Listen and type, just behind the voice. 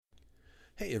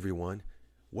Hey everyone,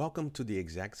 welcome to the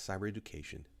Exact Cyber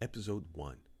Education, Episode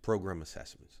 1, Program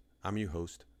Assessments. I'm your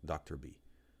host, Dr. B.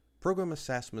 Program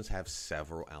assessments have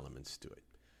several elements to it,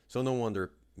 so no wonder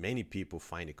many people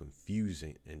find it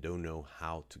confusing and don't know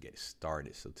how to get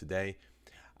started. So today,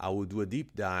 I will do a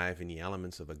deep dive in the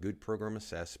elements of a good program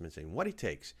assessment and what it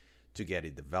takes to get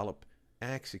it developed,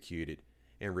 executed,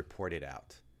 and reported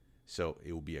out. So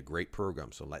it will be a great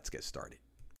program, so let's get started.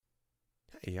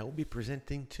 Hey, I will be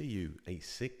presenting to you a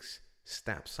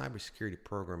 6-step cybersecurity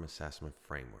program assessment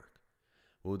framework.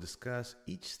 We'll discuss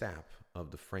each step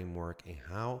of the framework and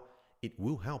how it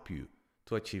will help you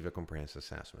to achieve a comprehensive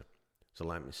assessment. So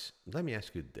let me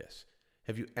ask you this.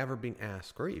 Have you ever been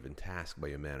asked or even tasked by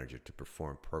your manager to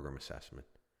perform program assessment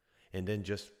and then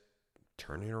just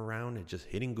turning around and just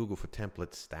hitting Google for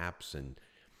template steps and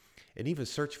even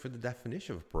search for the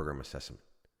definition of program assessment?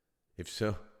 If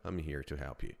so, I'm here to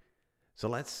help you. So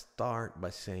let's start by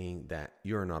saying that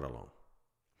you're not alone.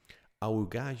 I will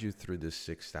guide you through this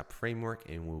 6-step framework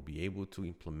and will be able to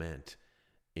implement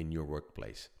in your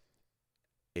workplace.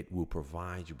 It will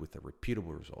provide you with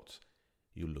repeatable results.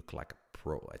 You look like a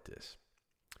pro at this.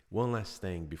 One last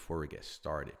thing before we get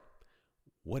started.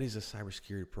 What is a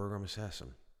cybersecurity program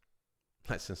assessment?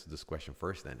 Let's answer this question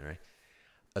first then, right?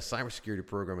 A cybersecurity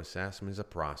program assessment is a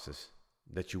process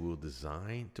that you will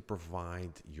design to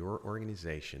provide your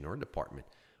organization or department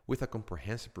with a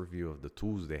comprehensive review of the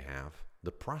tools they have,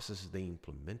 the processes they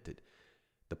implemented,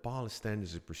 the policy,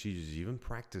 standards and procedures, even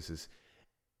practices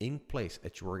in place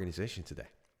at your organization today.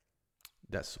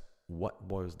 That's what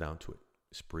boils down to it.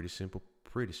 It's pretty simple,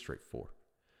 pretty straightforward.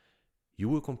 You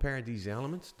will compare these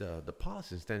elements, the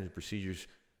policy and standards and procedures,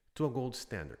 to a gold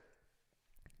standard.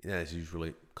 That is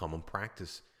usually common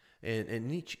practice, and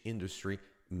in each industry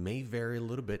may vary a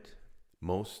little bit.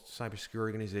 Most cybersecurity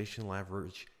organizations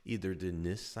leverage either the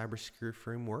NIST cybersecurity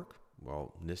framework,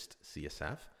 NIST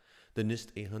CSF, the NIST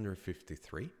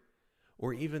 853,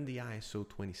 or even the ISO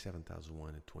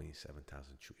 27001 and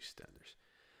 27002 standards.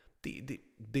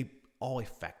 They all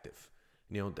effective.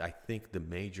 I think the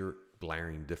major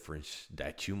glaring difference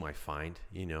that you might find,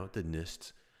 the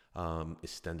NIST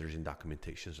standards and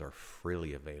documentations are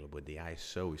freely available. The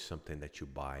ISO is something that you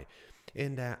buy,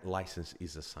 and that license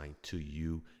is assigned to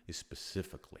you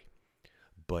specifically.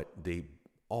 But they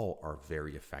all are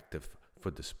very effective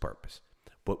for this purpose.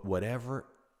 But whatever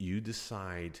you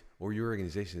decide or your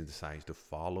organization decides to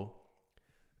follow,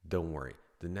 don't worry.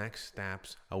 The next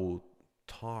steps I will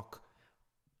talk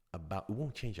about, it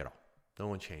won't change at all. It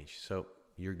won't change. So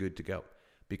you're good to go,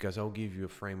 because I'll give you a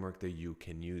framework that you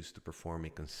can use to perform a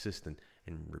consistent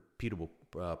and repeatable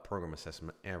program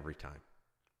assessment every time.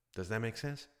 Does that make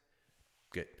sense?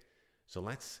 Good. So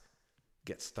let's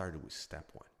get started with step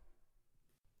 1.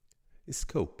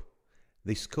 Scope.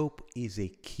 The scope is a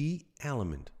key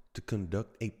element to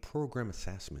conduct a program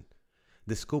assessment.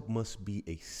 The scope must be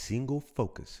a single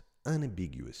focus,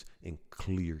 unambiguous, and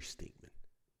clear statement.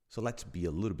 So let's be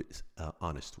a little bit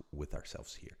honest with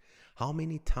ourselves here. How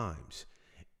many times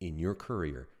in your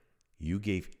career you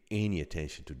gave any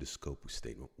attention to the scope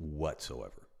statement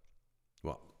whatsoever?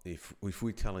 Well, if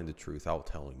we're telling the truth, I'll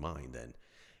tell you mine then.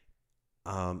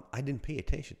 I didn't pay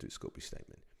attention to the scope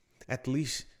statement, at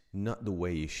least not the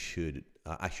way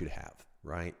I should have,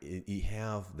 right? You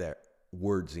have that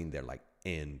words in there like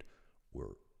and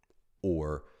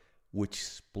or, which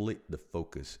split the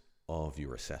focus of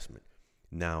your assessment.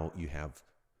 Now you have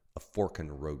a fork in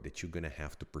the road that you're going to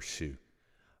have to pursue,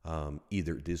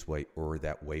 either this way or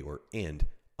that way, or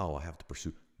I have to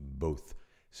pursue both.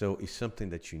 So it's something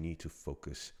that you need to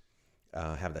focus,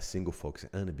 have that single focus,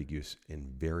 unambiguous and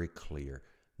very clear,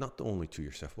 not only to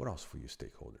yourself, but also for your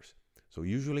stakeholders. So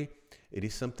usually it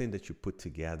is something that you put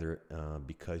together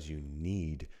because you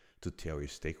need to tell your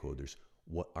stakeholders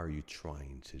what are you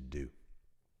trying to do.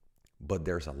 But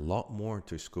there's a lot more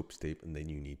to a scope statement than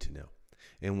you need to know.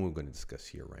 And we're going to discuss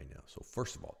here right now. So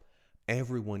first of all,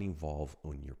 everyone involved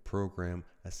on your program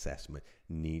assessment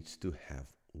needs to have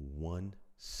one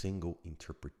single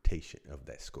interpretation of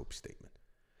that scope statement.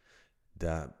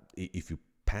 If you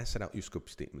pass it out, your scope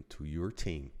statement, to your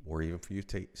team or even for your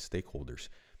stakeholders,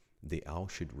 they all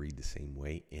should read the same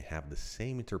way and have the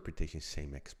same interpretation,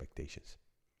 same expectations.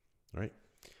 All right?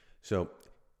 So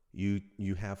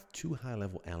you have 2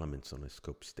 high-level elements on a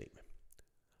scope statement.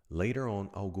 Later on,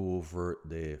 I'll go over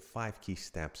the 5 key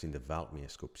steps in developing a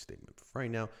scope statement. But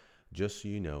right now, just so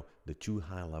you know, the 2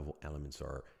 high-level elements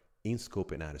are in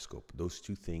scope and out of scope. Those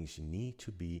 2 things need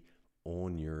to be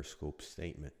on your scope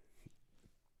statement.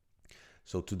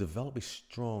 So to develop a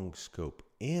strong scope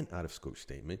and out of scope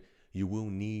statement, you will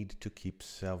need to keep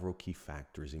several key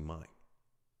factors in mind.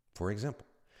 For example,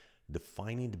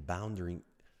 defining the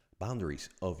boundaries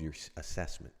of your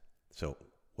assessment. So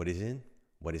what is in,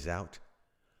 what is out,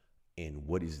 and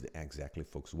what is exactly,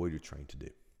 folks, what you're trying to do.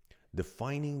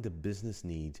 Defining the business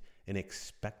needs and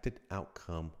expected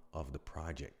outcome of the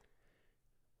project,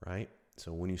 right?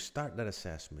 So when you start that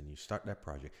assessment, you start that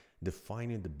project,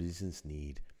 defining the business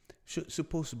need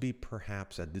supposed to be,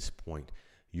 perhaps at this point,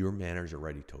 your manager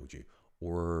already told you,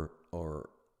 or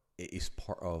is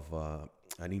part of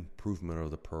an improvement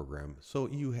of the program. So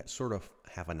you sort of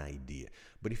have an idea.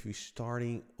 But if you're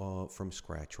starting from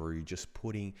scratch, or you're just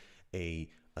putting a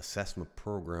assessment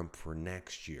program for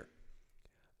next year,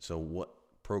 so what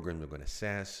program they're going to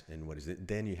assess and what is it,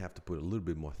 then you have to put a little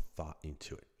bit more thought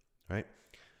into it, right?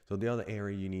 So the other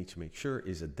area you need to make sure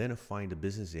is identifying the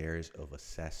business areas of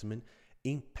assessment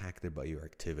impacted by your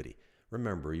activity.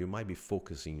 Remember, you might be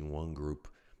focusing in one group,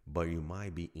 but you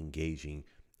might be engaging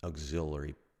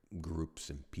auxiliary groups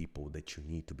and people that you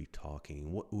need to be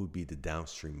talking. What would be the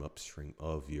downstream, upstream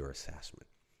of your assessment?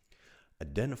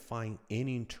 Identifying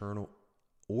any internal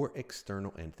or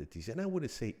external entities, and I would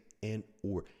say and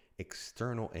or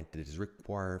external entities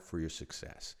required for your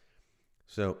success.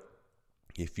 So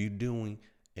if you're doing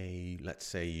let's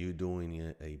say you're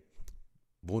doing a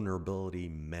vulnerability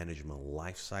management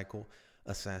lifecycle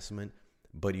assessment,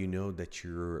 but you know that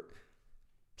your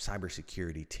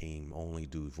cybersecurity team only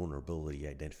do vulnerability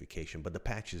identification, but the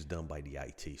patch is done by the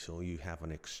IT. So you have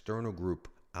an external group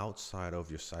outside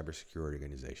of your cybersecurity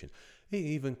organization. It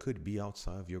even could be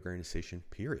outside of your organization,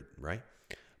 period, right?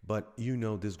 But you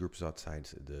know this group's outside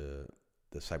the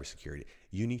cybersecurity.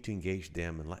 You need to engage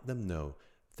them and let them know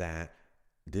that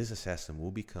this assessment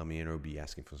will be coming in or be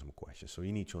asking for some questions. So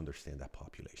you need to understand that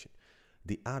population.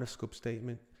 The out-of-scope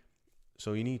statement.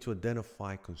 So you need to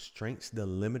identify constraints that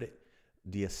limit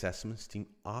the assessment team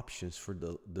options for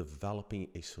developing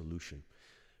a solution.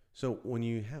 So when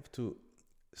you have to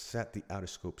set the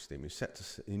out-of-scope statement,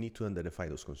 you need to identify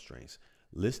those constraints.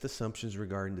 List assumptions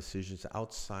regarding decisions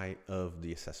outside of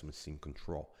the assessment team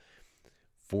control.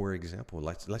 For example,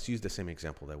 let's use the same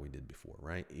example that we did before,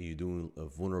 right? You're doing a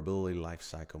vulnerability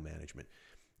lifecycle management,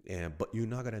 but you're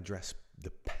not going to address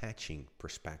the patching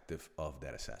perspective of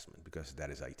that assessment because that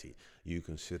is IT. You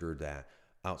consider that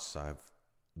outside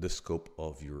the scope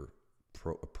of your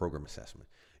program assessment.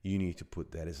 You need to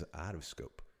put that as out of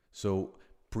scope. So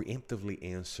preemptively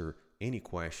answer any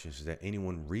questions that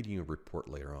anyone reading your report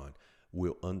later on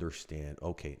will understand.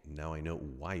 Okay, now I know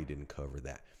why you didn't cover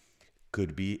that.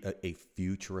 Could be a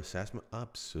future assessment,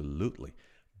 absolutely,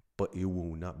 but it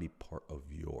will not be part of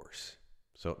yours.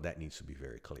 So that needs to be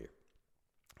very clear.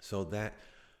 So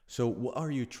what are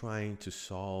you trying to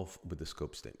solve with the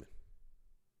scope statement?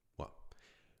 Well,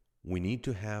 we need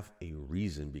to have a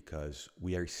reason because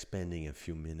we are spending a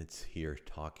few minutes here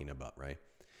talking about, right?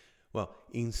 Well,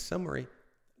 in summary,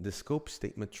 the scope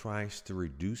statement tries to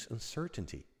reduce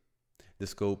uncertainty. The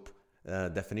scope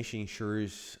definition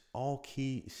ensures all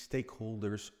key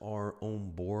stakeholders are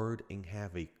on board and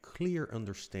have a clear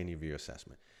understanding of your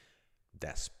assessment.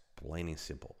 That's plain and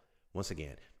simple. Once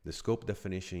again, the scope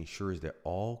definition ensures that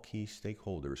all key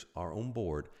stakeholders are on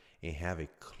board and have a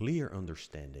clear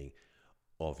understanding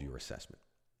of your assessment.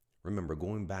 Remember,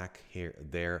 going back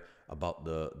there about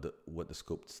the what the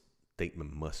scope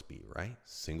statement must be, right?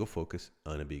 Single focus,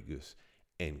 unambiguous,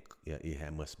 and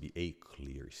it must be a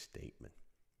clear statement.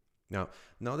 Now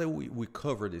that we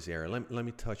covered this area, let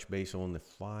me touch base on the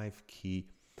 5 key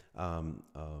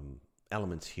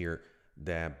elements here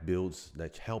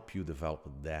that help you develop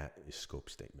that scope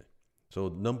statement. So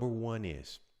number 1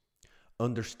 is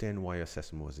understand why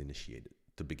assessment was initiated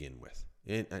to begin with.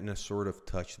 And I sort of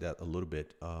touched that a little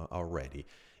bit already.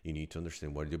 You need to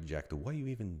understand what is the objective. Why are you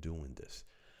even doing this?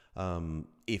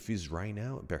 If it's right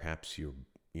now, perhaps your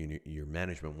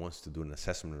management wants to do an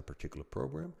assessment on a particular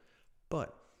program,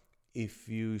 but if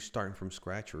you starting from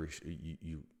scratch or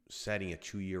you setting a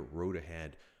 2-year road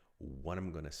ahead, what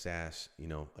I'm going to assess,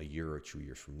 a year or 2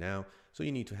 years from now. So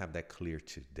you need to have that clear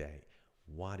today.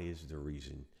 What is the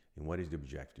reason and what is the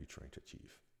objective you're trying to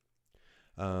achieve?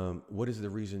 What is the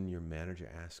reason your manager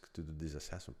asked to do this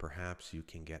assessment? Perhaps you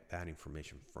can get that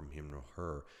information from him or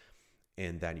her,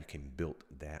 and that you can build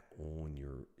that on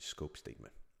your scope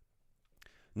statement.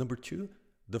 Number 2,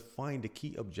 define the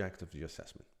key objective of the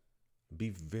assessment. Be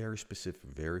very specific,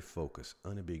 very focused,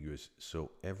 unambiguous,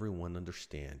 so everyone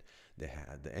understand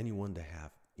that anyone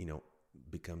that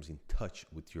becomes in touch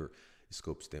with your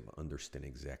scope statement understand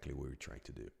exactly what you're trying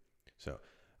to do. So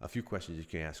a few questions you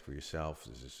can ask for yourself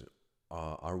is,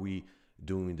 are we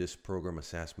doing this program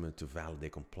assessment to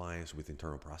validate compliance with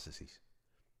internal processes?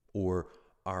 Or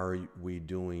are we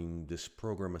doing this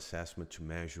program assessment to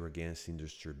measure against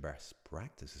industry best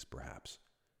practices, perhaps?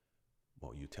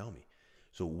 Well, you tell me.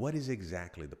 So what is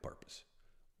exactly the purpose?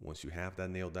 Once you have that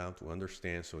nailed down to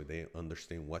understand, so they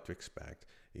understand what to expect,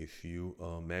 if you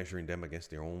measuring them against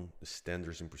their own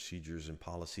standards and procedures and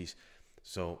policies,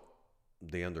 so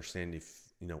they understand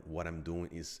if what I'm doing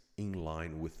is in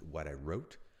line with what I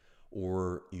wrote,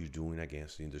 or you're doing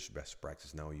against the industry best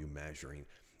practice. Now you're measuring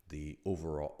the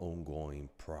overall ongoing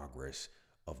progress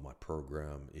of my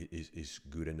program is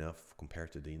good enough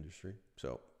compared to the industry.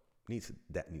 So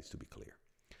that needs to be clear.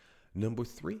 Number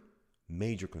 3,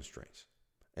 major constraints.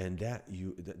 And that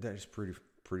is pretty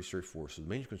straightforward. So the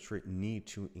major constraints need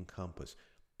to encompass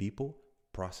people,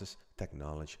 process,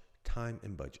 technology, time,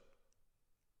 and budget.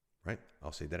 Right?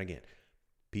 I'll say that again.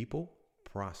 People,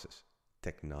 process,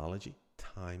 technology,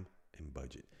 time, and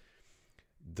budget.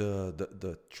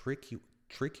 The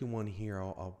tricky one here,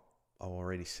 I'll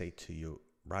already say to you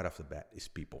right off the bat, is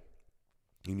people.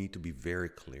 You need to be very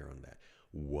clear on that.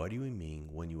 What do you mean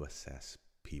when you assess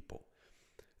people?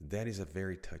 That is a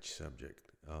very touchy subject.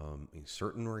 In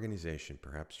certain organization,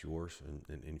 perhaps yours,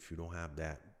 and if you don't have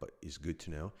that, but it's good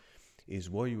to know, is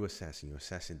what you're assessing. You're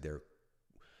assessing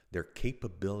their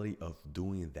capability of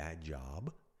doing that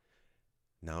job.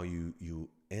 Now you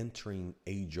entering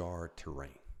HR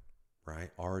terrain,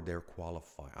 right? Are they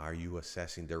qualified? Are you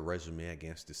assessing their resume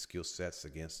against the skill sets,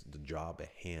 against the job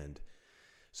at hand?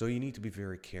 So you need to be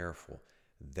very careful,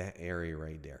 that area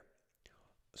right there.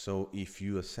 So if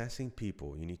you're assessing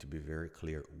people, you need to be very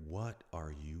clear. What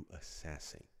are you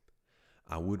assessing?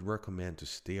 I would recommend to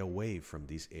stay away from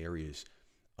these areas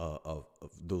of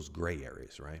those gray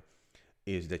areas, right?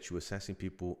 Is that you're assessing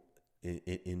people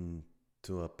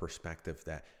into a perspective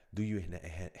that do you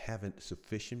have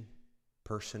sufficient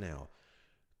personnel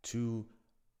to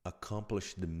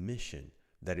accomplish the mission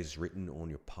that is written on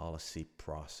your policy,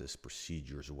 process,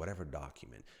 procedures, or whatever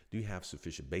document? Do you have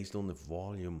sufficient, based on the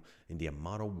volume and the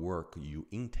amount of work you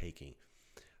intaking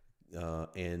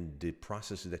and the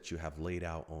processes that you have laid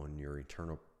out on your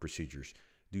internal procedures,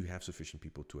 do you have sufficient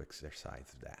people to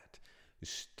exercise that?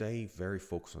 Stay very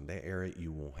focused on that area.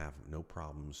 You won't have no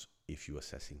problems if you're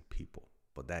assessing people,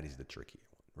 but that is the tricky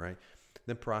one, right?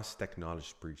 Then process, technology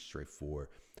is pretty straightforward.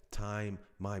 Time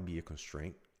might be a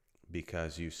constraint,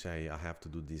 because you say, I have to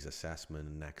do this assessment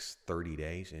in the next 30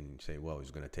 days, and you say, well,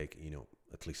 it's going to take,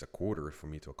 at least a quarter for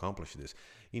me to accomplish this.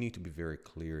 You need to be very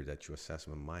clear that your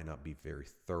assessment might not be very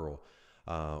thorough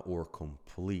or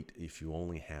complete if you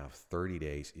only have 30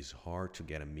 days. It's hard to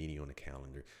get a meeting on the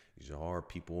calendar. It's hard,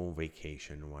 people on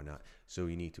vacation and whatnot. So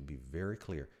you need to be very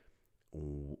clear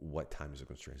what time is a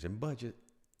constraint. And budget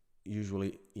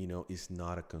usually, is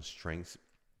not a constraint,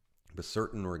 but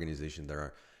certain organizations that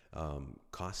are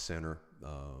cost center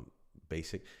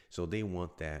basic, so they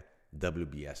want that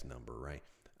WBS number, right?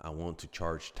 I want to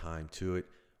charge time to it.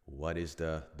 What is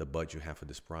the budget you have for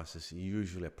this process?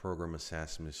 Usually a program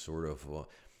assessment sort of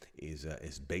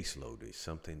is base load. It's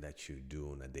something that you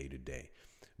do on a day-to-day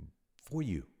for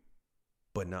you,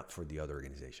 but not for the other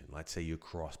organization. Let's say you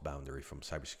cross boundary from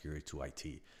cybersecurity to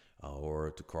IT,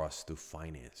 or to cross to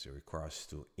finance, or cross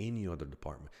to any other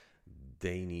department.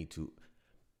 They need to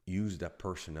use that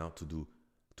personnel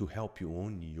to help you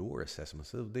on your assessment.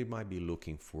 So they might be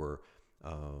looking for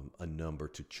a number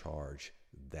to charge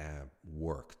that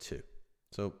work to.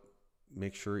 So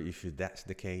make sure, if that's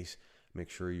the case, make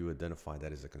sure you identify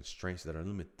that as a constraint, that are a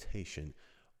limitation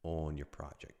on your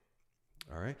project.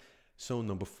 All right. So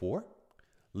number 4,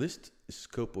 list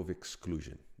scope of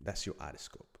exclusion. That's your out of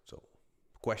scope. So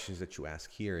questions that you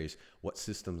ask here is, what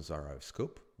systems are out of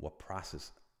scope? What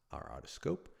process are out of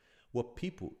scope? What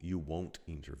people you won't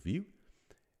interview?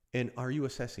 And are you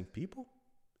assessing people?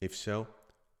 If so,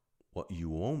 what you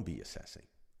won't be assessing.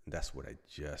 And that's what I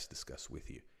just discussed with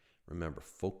you. Remember,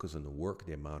 focus on the work,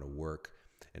 the amount of work,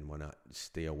 and why not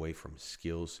stay away from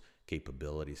skills,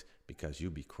 capabilities, because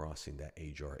you'll be crossing that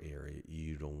HR area.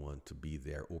 You don't want to be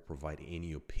there or provide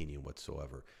any opinion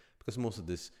whatsoever, because most of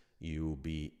this, you'll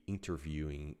be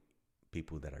interviewing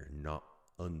people that are not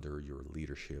under your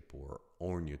leadership or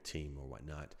on your team or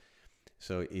whatnot.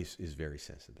 So it's very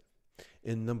sensitive.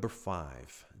 And number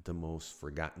 5, the most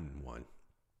forgotten one,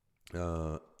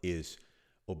 is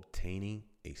obtaining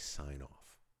a sign-off.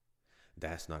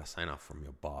 That's not a sign-off from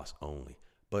your boss only,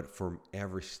 but from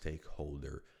every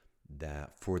stakeholder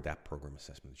for that program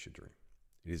assessment that you're doing.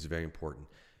 It is very important,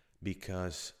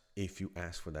 because if you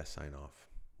ask for that sign-off,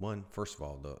 first of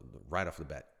all, the right off the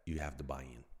bat, you have the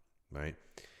buy-in, right?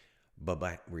 But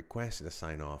by requesting a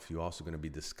sign-off, you're also going to be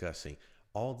discussing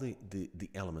all the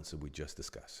elements that we just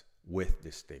discussed with the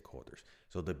stakeholders.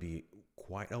 So they'll be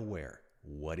quite aware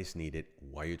what is needed,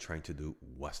 what you're trying to do,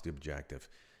 what's the objective.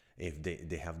 If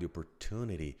they have the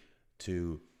opportunity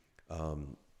to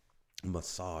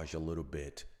massage a little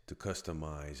bit, to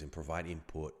customize and provide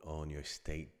input on your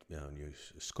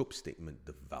scope statement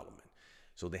development.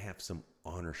 So they have some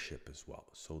ownership as well.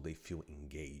 So they feel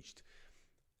engaged.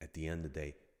 At the end of the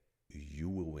day, you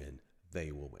will win,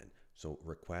 they will win. So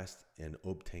request and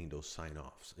obtain those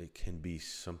sign-offs. It can be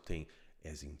something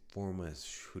as informal as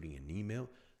shooting an email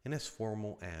and as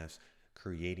formal as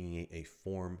creating a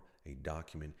form, a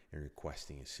document, and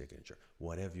requesting a signature.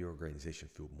 Whatever your organization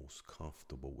feels most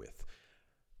comfortable with.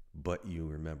 But you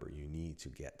remember, you need to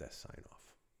get that sign-off,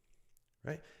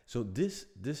 right? So this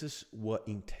is what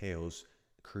entails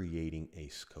creating a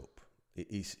scope. It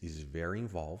is very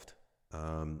involved.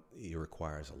 It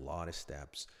requires a lot of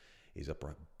steps. It's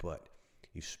upfront, but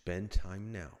you spend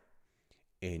time now,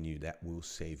 and that will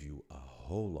save you a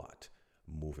whole lot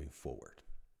moving forward.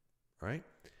 All right.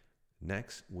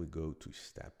 Next, we go to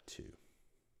step 2.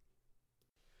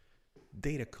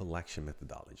 Data collection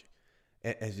methodology.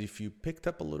 As if you picked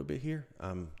up a little bit here,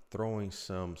 I'm throwing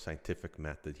some scientific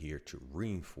method here to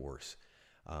reinforce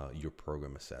your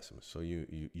program assessment. So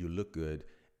you look good,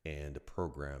 and the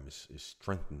program is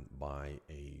strengthened by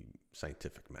a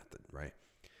scientific method, right?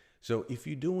 So if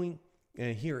you're doing,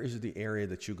 and here is the area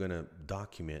that you're going to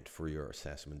document for your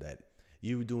assessment, that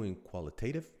you're doing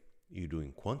qualitative, you're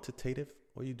doing quantitative,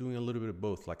 or you're doing a little bit of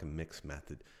both, like a mixed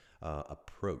method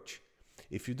approach.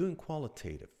 If you're doing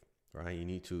qualitative, right, you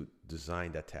need to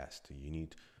design that test. You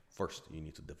need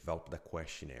to develop that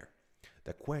questionnaire.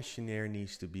 That questionnaire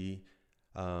needs to be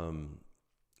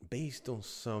based on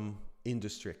some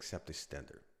industry accepted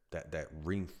standard that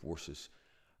reinforces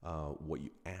what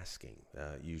you're asking.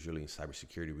 Usually in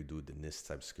cybersecurity, we do the NIST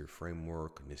Cybersecurity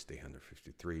Framework, NIST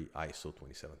 853, ISO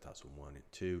 27001 and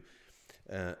 2,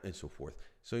 and so forth.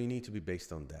 So you need to be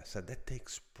based on that. So that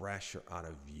takes pressure out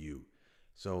of you.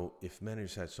 So if manager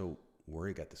said, so where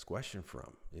you got this question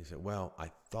from? He said, well,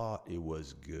 I thought it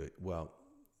was good. Well,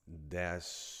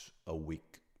 that's a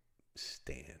weak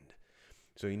stand.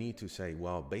 So you need to say,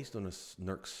 well, based on this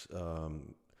NIST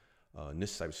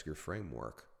Cybersecurity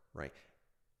Framework, right?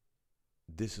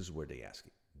 This is where they ask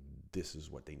it. This is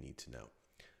what they need to know.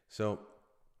 So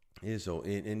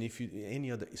and if you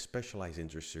any other specialized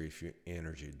industry, if you're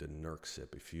energy, the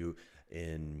NERC-CIP, if you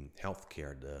in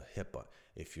healthcare, the HIPAA,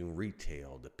 if you in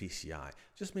retail, the PCI,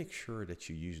 just make sure that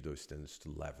you use those things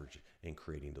to leverage in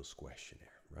creating those questionnaire,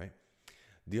 right?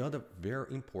 The other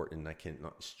very important, I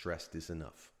cannot stress this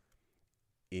enough,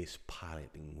 is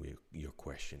piloting with your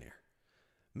questionnaire.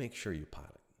 Make sure you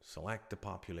pilot. Select the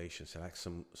population, select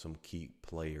some key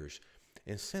players,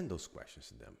 and send those questions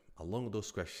to them. Along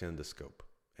those questions, send the scope,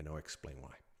 and I'll explain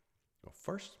why. Well,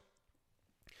 first,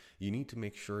 you need to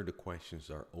make sure the questions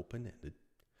are open-ended.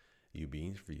 You'll be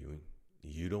interviewing.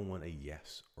 You don't want a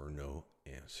yes or no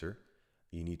answer.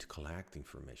 You need to collect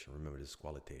information. Remember, this is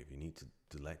qualitative. You need to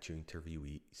let your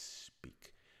interviewee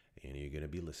speak, and you're going to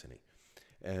be listening.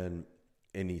 And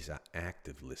these are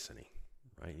active listening,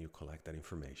 right? You collect that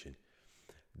information.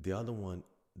 The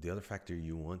other factor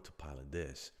you want to pilot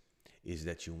this is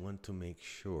that you want to make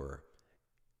sure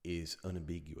is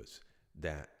unambiguous,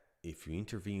 that if you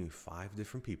interview 5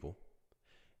 different people,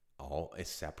 all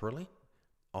separately,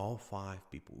 all 5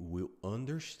 people will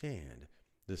understand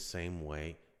the same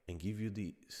way and give you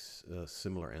the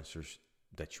similar answers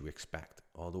that you expect.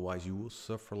 Otherwise, you will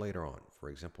suffer later on. For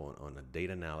example, on a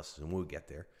data analysis, and we'll get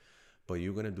there, but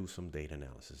you're going to do some data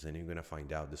analysis, and you're going to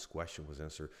find out this question was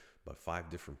answered by 5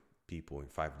 different people in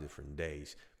 5 different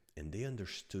days, and they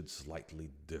understood slightly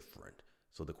different.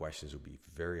 So the questions will be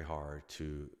very hard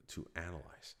to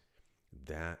analyze.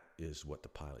 That is what the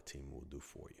pilot team will do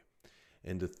for you.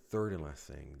 And the third and last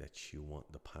thing that you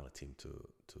want the pilot team to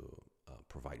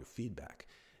provide you feedback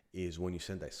is when you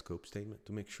send that scope statement,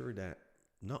 to make sure that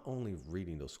not only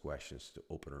reading those questions to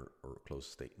open or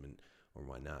close statement or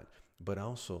whatnot, but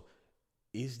also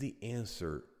is the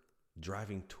answer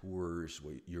driving towards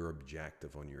your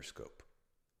objective on your scope.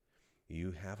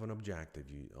 You have an objective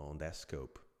on that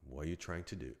scope. What are you trying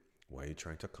to do? What are you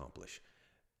trying to accomplish?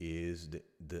 Is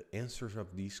the answers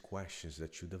of these questions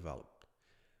that you developed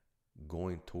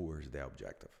going towards that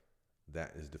objective?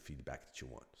 That is the feedback that you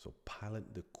want. So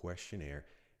pilot the questionnaire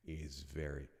is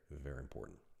very, very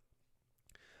important.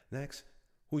 Next,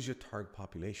 who's your target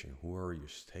population? Who are your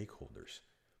stakeholders?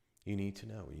 You need to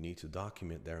know. You need to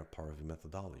document that part of the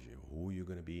methodology. Who you're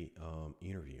going to be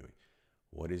interviewing.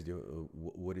 What is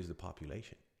the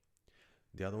population?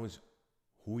 The other one is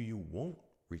who you won't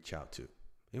reach out to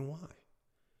and why.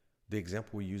 The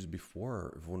example we used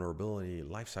before, vulnerability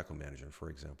lifecycle management, for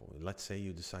example. Let's say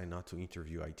you decide not to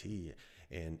interview IT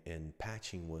and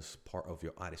patching was part of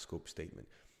your audit scope statement.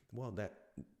 Well,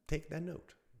 take that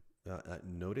note.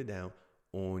 Note it down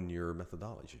on your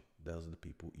methodology. Those are the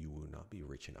people you will not be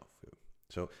reaching out to.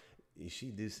 So you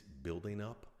see this building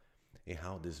up and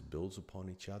how this builds upon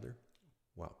each other.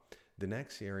 Well, the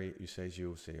next area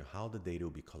you'll say how the data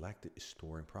will be collected,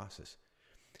 stored, and processed.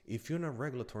 If you're in a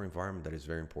regulatory environment, that is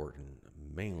very important,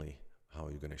 mainly how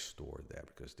you're going to store that,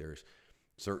 because there's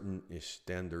certain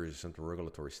standards, certain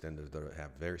regulatory standards that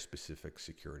have very specific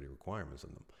security requirements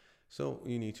on them. So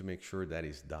you need to make sure that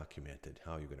is documented,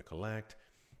 how you're going to collect.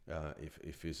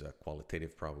 If it's a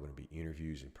qualitative, probably going to be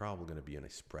interviews and probably going to be on a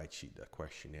spreadsheet, a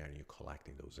questionnaire, and you're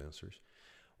collecting those answers.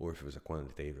 Or if it was a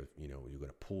quantitative, you're going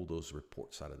to pull those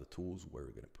reports out of the tools, where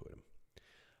you're going to put them.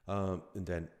 And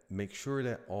then make sure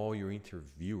that all your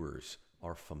interviewers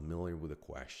are familiar with the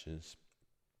questions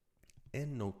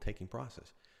and note-taking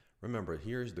process. Remember,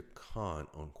 here's the con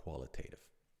on qualitative,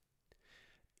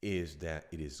 is that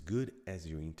it is good as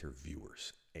your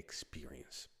interviewers'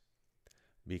 experience.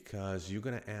 Because you're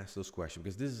going to ask those questions,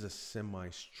 because this is a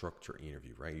semi-structured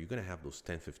interview, right? You're going to have those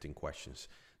 10, 15 questions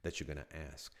that you're going to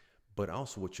ask. But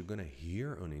also what you're going to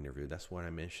hear on the interview, that's why I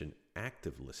mentioned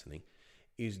active listening,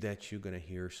 is that you're going to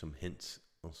hear some hints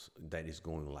that is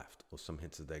going left or some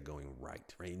hints that are going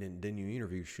right? And then your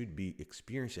interview should be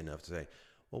experienced enough to say,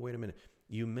 well, wait a minute,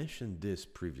 you mentioned this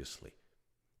previously.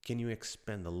 Can you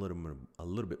expand a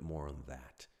little bit more on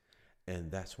that? And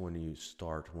that's when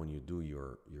you do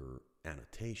your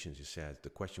annotations, you said the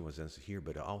question was answered here,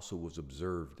 but it also was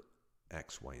observed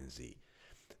X, Y, and Z.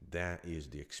 That is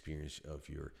the experience of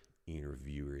your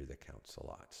interviewer that counts a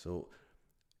lot. So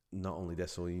not only that,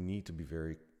 so you need to be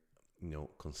very,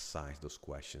 concise, those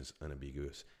questions,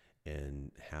 unambiguous,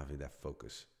 and having that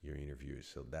focus your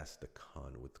interviews. So that's the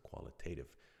con with qualitative,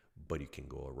 but you can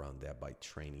go around that by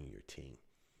training your team.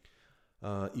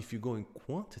 If you're going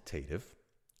quantitative,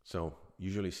 so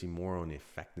usually see more on the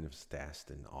effectiveness test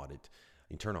and audit.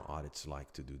 Internal audits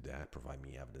like to do that, provide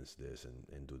me evidence this,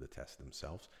 and do the test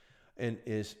themselves. And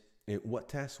what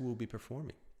tests will be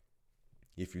performing?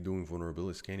 If you're doing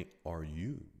vulnerability scanning, are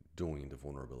you doing the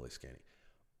vulnerability scanning?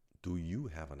 Do you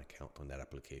have an account on that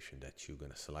application that you're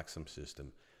going to select some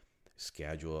system,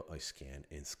 schedule a scan,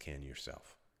 and scan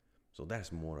yourself? So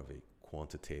that's more of a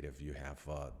quantitative. You have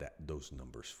those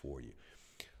numbers for you.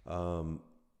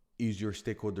 Is your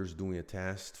stakeholders doing a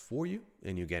test for you,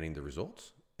 and you're getting the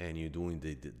results, and you're doing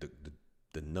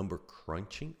the number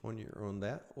crunching on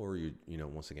that, or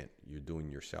once again you're doing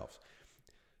yourselves?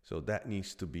 So that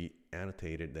needs to be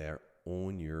annotated there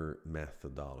on your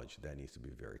methodology. That needs to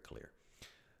be very clear.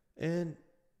 And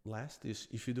last is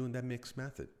if you're doing that mixed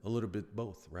method, a little bit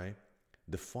both, right?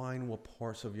 Define what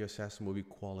parts of your assessment will be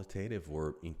qualitative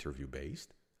or interview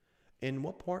based, and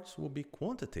what parts will be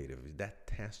quantitative, that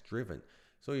task driven.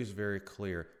 So it's very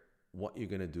clear what you're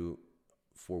going to do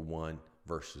for one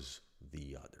versus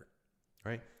the other,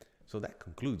 right? So that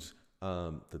concludes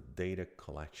the data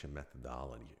collection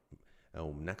methodology.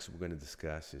 Next we're going to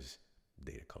discuss is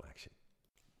data collection.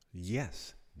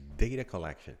 Yes, data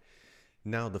collection.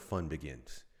 Now the fun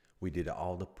begins. We did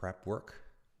all the prep work.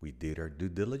 We did our due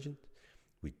diligence.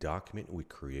 We document, we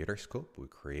create our scope, we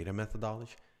create a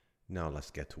methodology. Now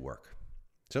let's get to work.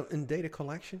 So in data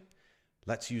collection,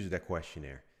 let's use that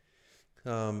questionnaire.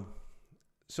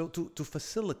 So to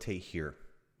facilitate here,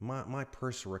 my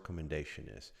personal recommendation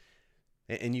is,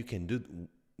 and you can do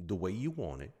the way you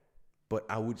want it, but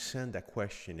I would send that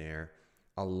questionnaire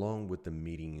along with the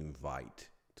meeting invite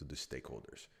to the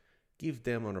stakeholders. Give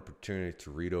them an opportunity to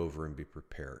read over and be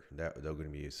prepared. That's going to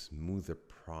be a smoother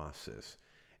process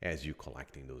as you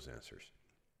collecting those answers.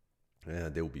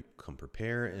 They will become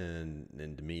prepared,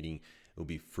 and the meeting will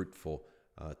be fruitful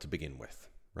to begin with,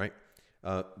 right?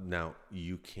 Now,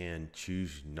 you can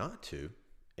choose not to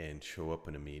and show up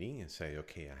in a meeting and say,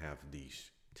 okay, I have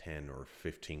these 10 or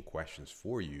 15 questions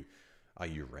for you. Are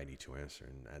you ready to answer?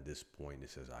 And at this point, it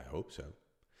says, I hope so.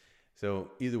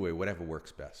 So either way, whatever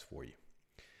works best for you.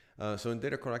 So in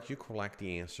data collection, you collect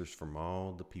the answers from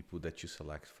all the people that you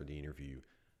select for the interview,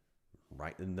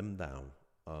 writing them down,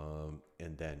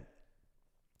 and then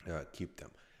keep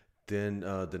them. Then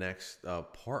the next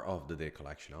part of the data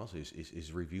collection also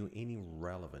is review any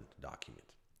relevant document,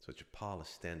 such as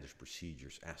policy, standards,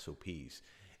 procedures, SOPs,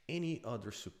 any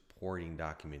other supporting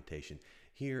documentation.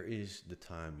 Here is the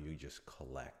time you just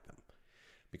collect them,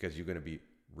 because you're going to be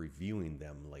reviewing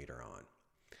them later on.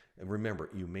 And remember,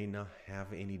 you may not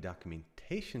have any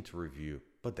documentation to review,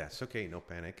 but that's okay, no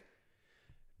panic.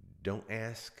 Don't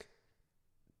ask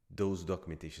those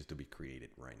documentations to be created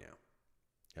right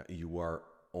now. You are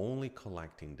only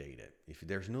collecting data. If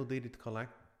there's no data to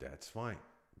collect, that's fine.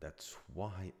 That's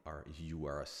why you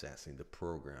are assessing the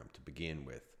program to begin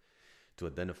with, to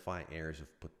identify areas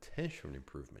of potential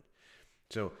improvement.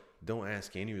 So don't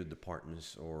ask any of the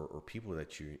departments or people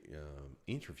that you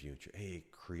interview, hey,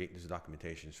 create these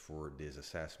documentations for this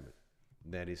assessment.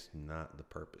 That is not the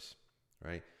purpose,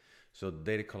 right? So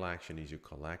data collection is you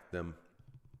collect them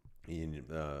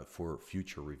for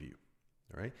future review,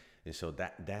 right? And so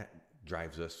that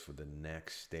drives us for the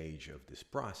next stage of this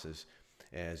process.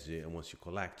 Once you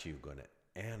collect, you're going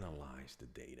to analyze the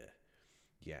data.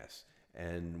 Yes.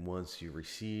 And once you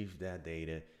receive that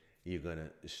data, you're going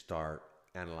to start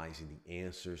analyzing the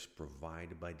answers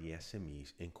provided by the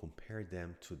SMEs and compare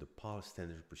them to the policy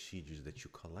standard procedures that you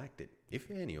collected, if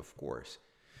any, of course.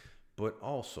 But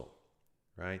also,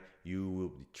 right, you will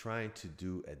be trying to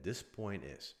do at this point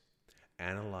is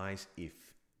analyze if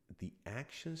the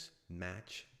actions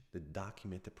match the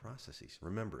documented processes.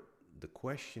 Remember, the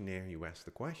questionnaire, you ask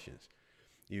the questions.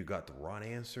 You got the raw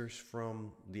answers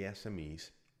from the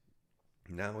SMEs.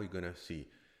 Now you're going to see,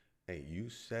 hey, you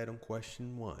said on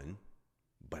question 1,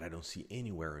 but I don't see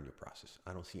anywhere in your process.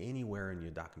 I don't see anywhere in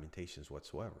your documentations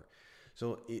whatsoever.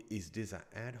 So is this an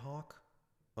ad hoc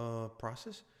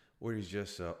process, or is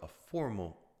just a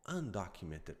formal,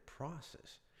 undocumented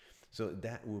process? So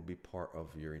that will be part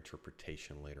of your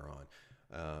interpretation later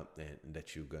on, and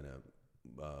that you're going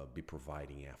to be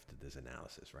providing after this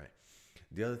analysis, right?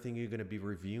 The other thing you're going to be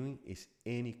reviewing is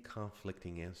any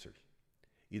conflicting answers,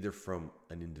 either from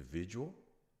an individual,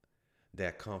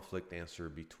 that conflict answer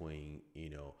between,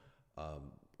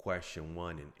 question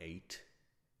 1 and 8,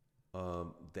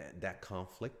 that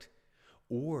conflict,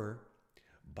 or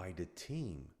by the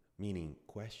team, meaning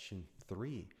question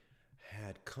 3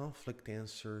 had conflict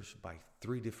answers by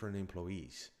 3 different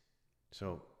employees.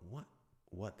 So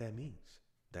what that means,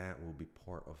 that will be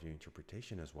part of your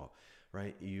interpretation as well,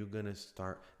 right? You're going to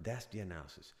start, that's the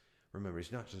analysis. Remember,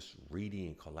 it's not just reading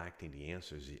and collecting the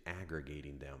answers, it's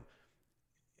aggregating them.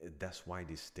 That's why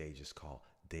this stage is called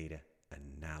data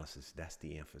analysis. That's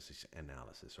the emphasis,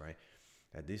 analysis, right?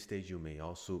 At this stage, you may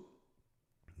also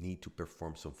need to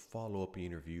perform some follow-up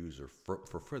interviews or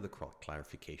for further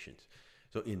clarifications.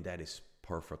 So, and that is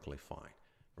perfectly fine,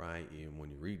 right? And when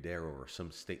you read there or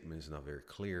some statements not very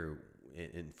clear,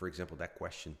 and for example, that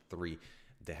question 3,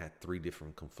 that had 3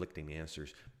 different conflicting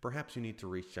answers, perhaps you need to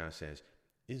reach out and says,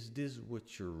 is this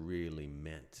what you really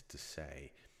meant to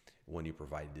say when you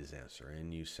provide this answer?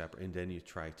 And you separate, and then you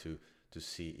try to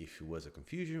see if it was a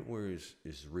confusion or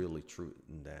is really true,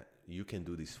 and that you can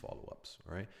do these follow-ups,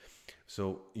 right?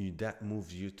 So that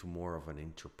moves you to more of an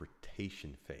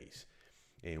interpretation phase.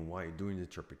 And while you're doing the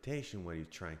interpretation, what you're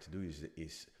trying to do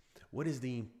is what is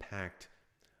the impact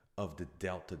of the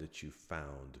delta that you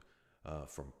found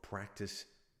from practice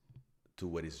to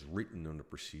what is written on the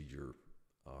procedure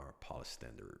or policy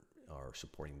standard or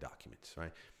supporting documents,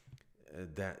 right?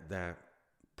 That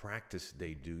practice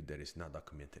they do that is not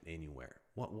documented anywhere.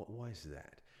 Why is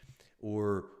that?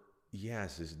 Or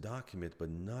yes, it's documented,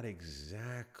 but not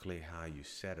exactly how you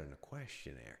said in a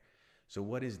questionnaire. So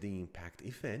what is the impact,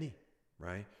 if any,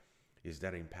 right? Is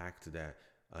that impact that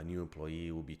a new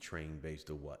employee will be trained based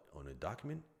on what? On a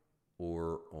document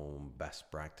or on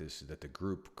best practice that the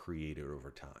group created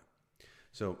over time?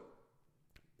 So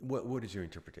what is your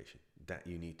interpretation? That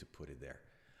you need to put it there.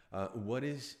 What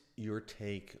is your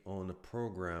take on the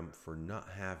program for not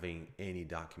having any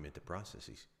documented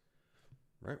processes?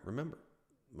 Right? Remember,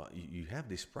 you have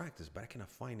this practice, but I cannot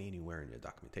find anywhere in your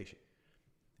documentation.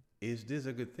 Is this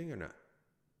a good thing or not?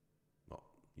 Well,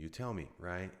 you tell me,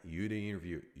 right? You do the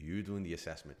interview, you doing the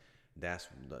assessment. That's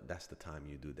the time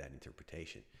you do that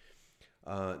interpretation.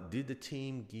 Did the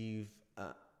team give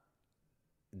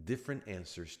different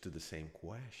answers to the same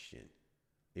question?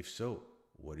 If so,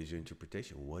 what is your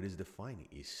interpretation? What is the finding?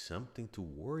 Is something to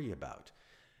worry about?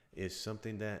 Is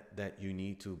something that you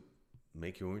need to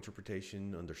make your own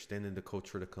interpretation, understanding the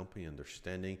culture of the company,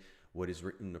 understanding what is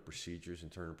written in the procedures,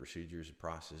 internal procedures,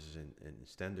 processes, and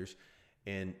standards,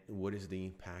 and what is the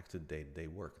impact of day-to-day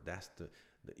work? That's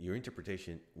your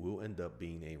interpretation will end up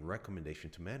being a recommendation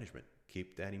to management.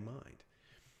 Keep that in mind.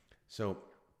 So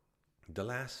the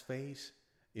last phase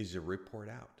is a report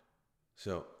out.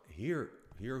 So here's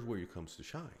where it comes to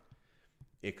shine.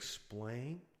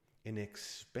 Explain and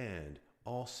expand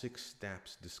all 6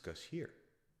 steps discussed here,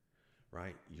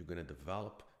 right? You're going to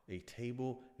develop a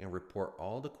table and report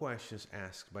all the questions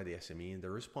asked by the SME and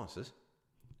their responses,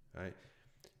 right?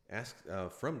 Ask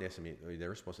from the SME their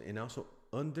responses, and also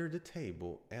under the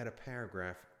table, add a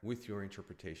paragraph with your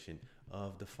interpretation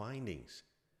of the findings.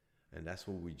 And that's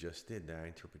what we just did, that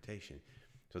interpretation.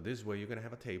 So this way, you're going to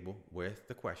have a table with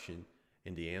the question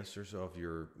and the answers of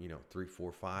your, 3,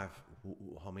 4, 5,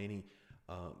 how many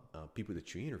people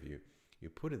that you interview. You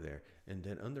put it there, and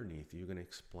then underneath, you're going to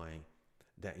explain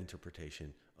that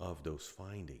interpretation of those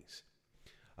findings.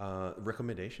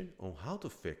 Recommendation on how to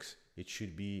fix, it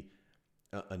should be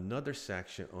another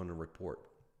section on a report.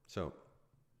 So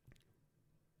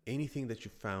anything that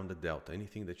you found a delta,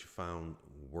 anything that you found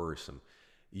worrisome,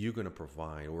 you're going to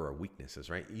provide, or weaknesses,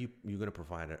 right? You're going to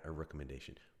provide a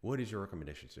recommendation. What is your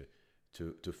recommendation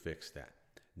to fix that?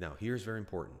 Now, here's very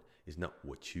important, is not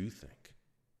what you think,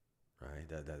 right?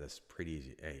 That's pretty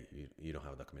easy. Hey, you don't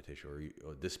have documentation,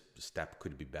 or this step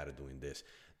could be better doing this.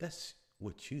 That's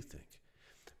what you think.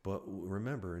 But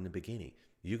remember, in the beginning,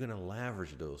 you're going to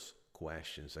leverage those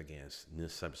questions against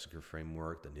NIST Cybersecurity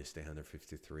Framework, the NIST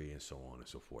 153, and so on and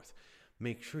so forth.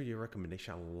 Make sure your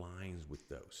recommendation aligns with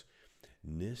those.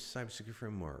 NIST Cybersecurity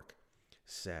Framework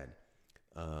said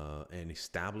and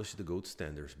established the gold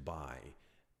standards by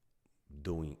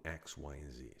doing X, Y,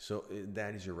 and Z. So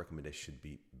that is your recommendation, should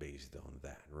be based on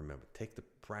that. Remember, take the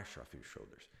pressure off your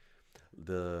shoulders.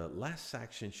 The last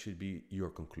section should be your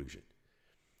conclusion.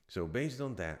 So based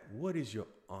on that, what is your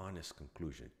honest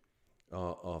conclusion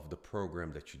of the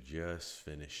program that you just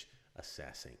finished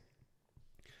assessing?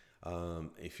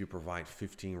 If you provide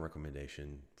 15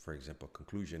 recommendations, for example,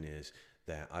 conclusion is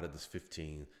that out of this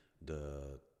 15,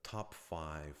 the top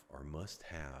 5 are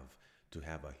must-have to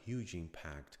have a huge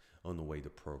impact on the way the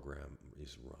program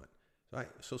is run. Right?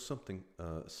 So something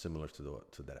similar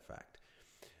to that effect.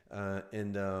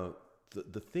 And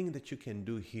the thing that you can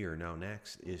do here now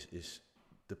next is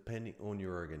depending on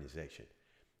your organization.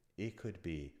 It could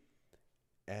be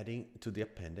adding to the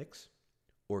appendix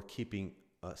or keeping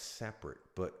separate.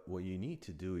 But what you need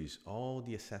to do is all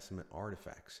the assessment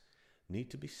artifacts need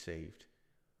to be saved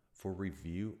for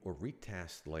review or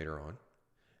retest later on.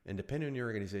 And depending on your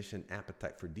organization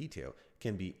appetite for detail,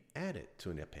 can be added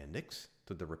to an appendix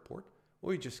to the report,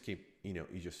 or you just keep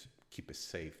it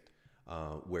saved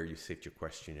where you saved your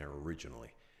questionnaire originally.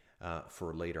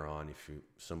 For later on, if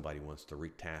somebody wants to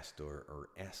retest or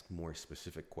ask more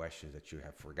specific questions that you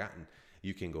have forgotten,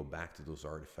 you can go back to those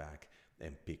artifacts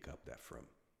and pick up that from.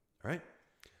 All right?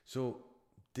 So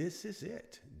this is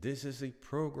it. This is a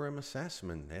program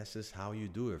assessment. This is how you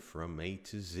do it from A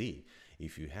to Z.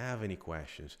 If you have any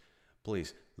questions,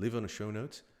 please leave on the show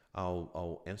notes.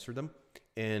 I'll answer them.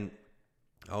 And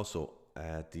also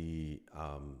at the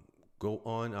go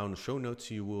on the show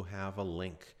notes, you will have a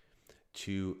link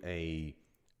to a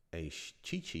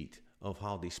cheat sheet of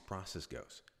how this process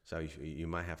goes. So you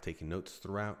might have taken notes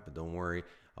throughout, but don't worry.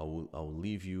 I'll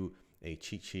leave you a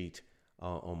cheat sheet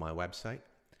on my website.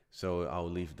 So I'll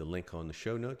leave the link on the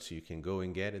show notes so you can go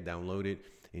and get it, download it,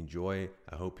 enjoy.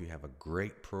 I hope you have a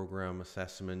great program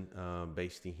assessment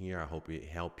based in here. I hope it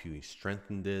help you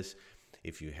strengthen this.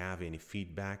 If you have any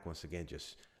feedback, once again,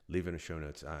 just leave it in the show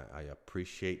notes. I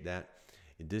appreciate that.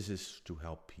 This is to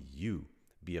help you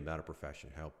be a better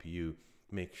professional, help you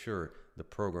make sure the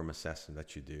program assessment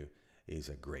that you do is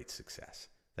a great success.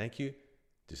 Thank you.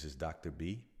 This is Dr.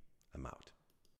 B. I'm out.